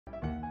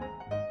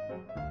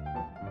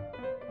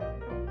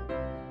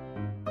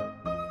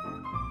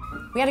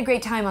We had a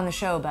great time on the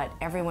show, but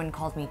everyone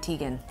called me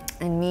Tegan.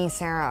 And me,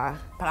 Sara.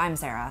 But I'm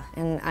Sara.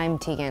 And I'm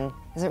Tegan.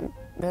 Is it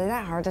really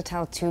that hard to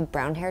tell two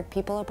brown-haired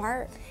people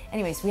apart?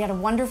 Anyways, we had a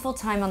wonderful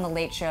time on The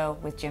Late Show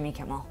with Jimmy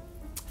Kimmel.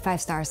 5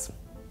 stars.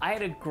 I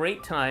had a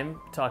great time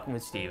talking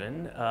with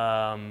Stephen.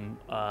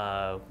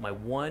 My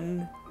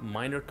one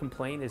minor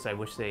complaint is I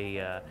wish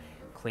they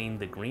cleaned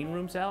the green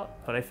rooms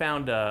out, but I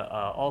found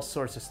all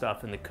sorts of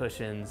stuff in the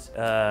cushions.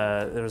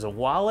 There was a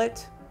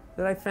wallet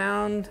that I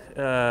found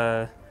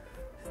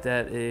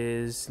that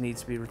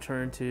needs to be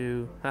returned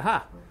to,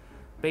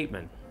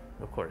 Bateman,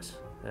 of course.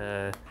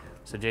 So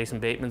Jason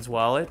Bateman's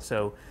wallet,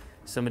 so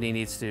somebody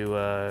needs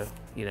to,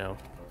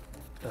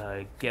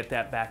 get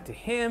that back to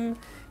him.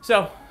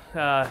 So,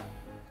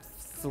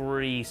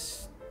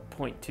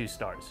 3.2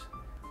 stars.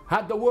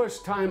 Had the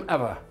worst time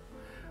ever.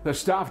 The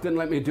staff didn't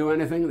let me do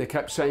anything. They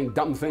kept saying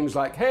dumb things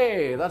like,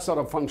 hey, that's not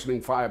a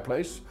functioning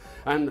fireplace,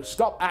 and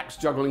stop axe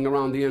juggling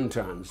around the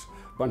interns.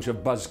 Bunch of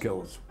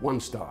buzzkills. 1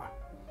 star.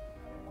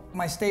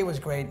 My stay was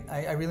great.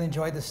 I really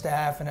enjoyed the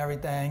staff and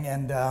everything,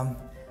 and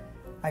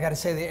I gotta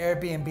say the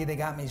Airbnb they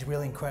got me is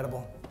really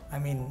incredible. I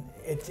mean,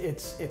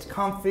 it's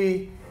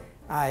comfy.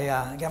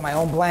 I got my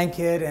own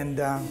blanket, and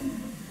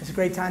it's a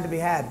great time to be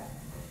had.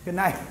 Good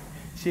night.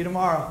 See you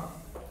tomorrow.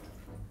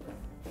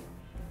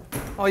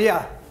 Oh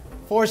yeah,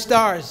 4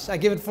 stars. I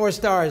give it 4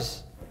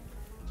 stars.